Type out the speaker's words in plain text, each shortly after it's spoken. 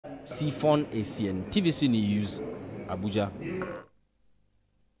Sifon Essien, TVC News, Abuja.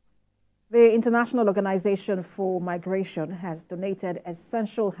 The International Organization for Migration has donated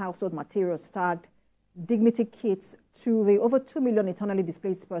essential household materials tagged dignity kits to the over 2 million internally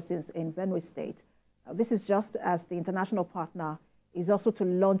displaced persons in Benue State. This is just as the international partner is also to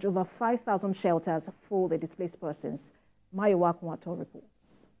launch over 5,000 shelters for the displaced persons. Mayowa Kumato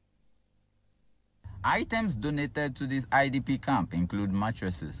reports. Items donated to this IDP camp include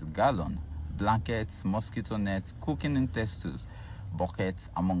mattresses, gallon, blankets, mosquito nets, cooking utensils, buckets,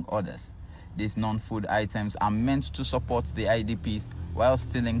 among others. These non-food items are meant to support the IDPs while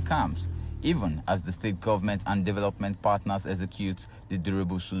still in camps, even as the state government and development partners execute the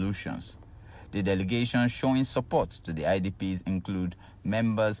durable solutions. The delegation showing support to the IDPs include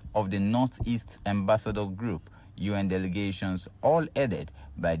members of the Northeast Ambassador Group, UN delegations, all headed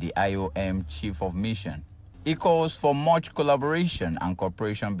by the IOM Chief of Mission. It calls for much collaboration and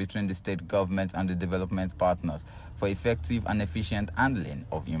cooperation between the state government and the development partners for effective and efficient handling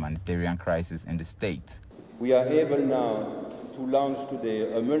of humanitarian crisis in the state. We are able now to launch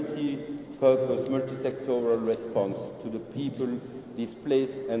today a multi-purpose, multi-sectoral response to the people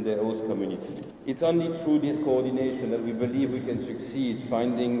displaced and their host communities. It's only through this coordination that we believe we can succeed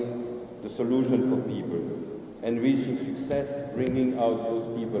finding the solution for people and reaching success, bringing out those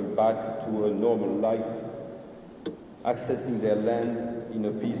people back to a normal life, accessing their land in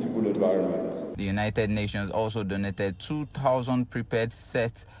a peaceful environment. The United Nations also donated 2,000 prepared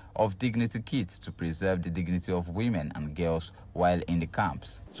sets of dignity kits to preserve the dignity of women and girls while in the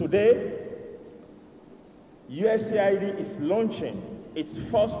camps. Today, USAID is launching its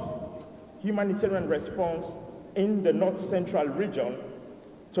first humanitarian response in the North Central region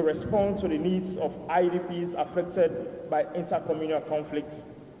to respond to the needs of IDPs affected by intercommunal conflicts,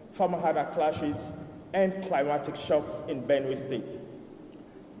 farmer-herder clashes, and climatic shocks in Benue State.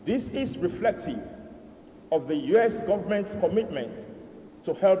 This is reflective of the U.S. government's commitment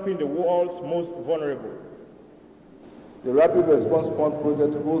to helping the world's most vulnerable. The Rapid Response Fund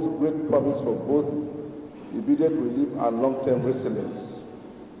project holds great promise for both immediate relief and long-term resilience.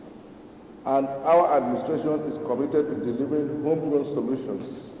 And our administration is committed to delivering homegrown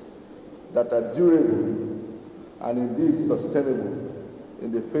solutions that are durable and indeed sustainable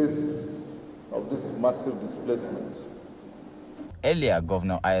in the face of this massive displacement. Earlier,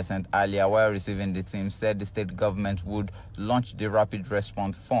 Governor Hyacinth Alia, while receiving the team, said the state government would launch the Rapid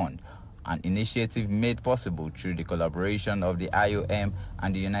Response Fund, an initiative made possible through the collaboration of the IOM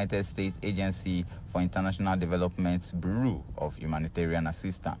and the United States Agency for International Development's Bureau of Humanitarian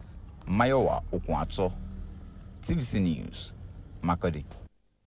Assistance. Mayowa Okuato, TVC News, Makodi.